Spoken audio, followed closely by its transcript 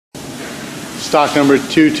Stock number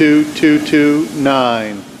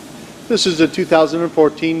 22229. This is a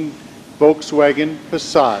 2014 Volkswagen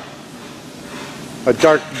Passat. A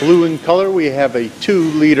dark blue in color. We have a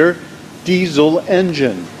 2-liter diesel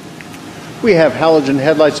engine. We have halogen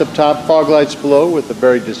headlights up top, fog lights below with a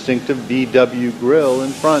very distinctive VW grille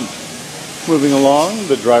in front. Moving along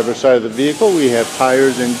the driver's side of the vehicle, we have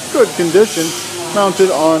tires in good condition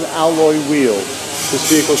mounted on alloy wheels. This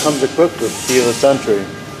vehicle comes equipped with keyless entry.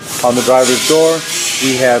 On the driver's door,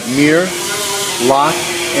 we have mirror, lock,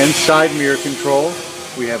 and side mirror control.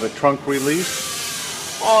 We have a trunk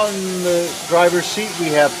release. On the driver's seat, we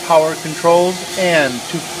have power controls and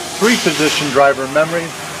 3-position driver memory.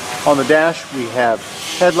 On the dash, we have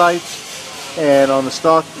headlights, and on the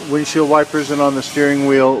stock windshield wipers, and on the steering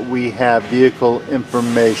wheel, we have vehicle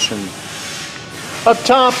information. Up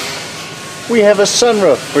top, we have a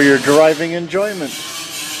sunroof for your driving enjoyment.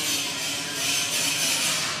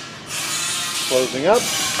 Closing up,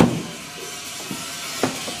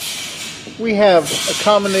 we have a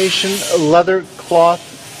combination leather cloth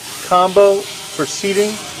combo for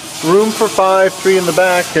seating, room for 5, 3 in the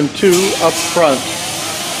back and 2 up front.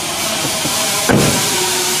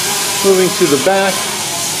 Moving to the back,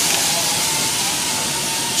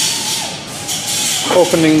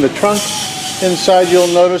 opening the trunk. Inside you'll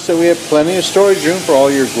notice that we have plenty of storage room for all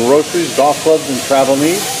your groceries, golf clubs, and travel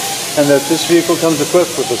needs, and that this vehicle comes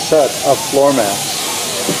equipped with a set of floor mats.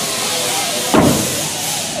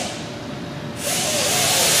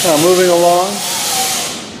 Now moving along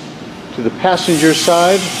to the passenger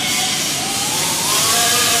side,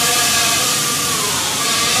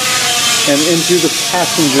 and into the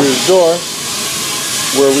passenger's door,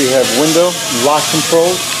 where we have window, lock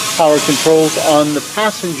controls, power controls on the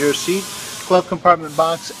passenger seat, glove compartment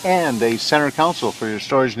box, and a center console for your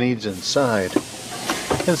storage needs inside.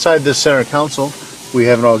 Inside this center console, we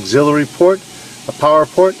have an auxiliary port, a power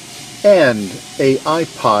port, and a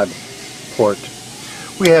iPod port.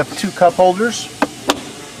 We have 2 cup holders,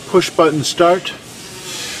 push button start,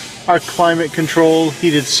 our climate control,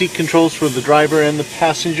 heated seat controls for the driver and the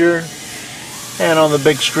passenger, and on the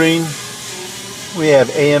big screen we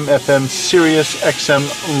have AM, FM, Sirius XM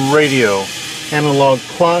radio, analog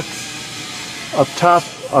clock. Up top,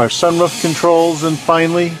 our sunroof controls, and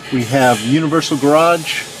finally we have universal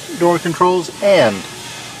garage door controls and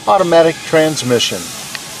automatic transmission.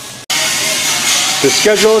 To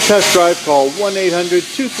schedule a test drive, call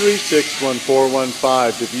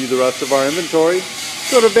 1-800-236-1415. To view the rest of our inventory,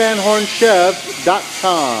 go to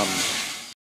vanhornchev.com.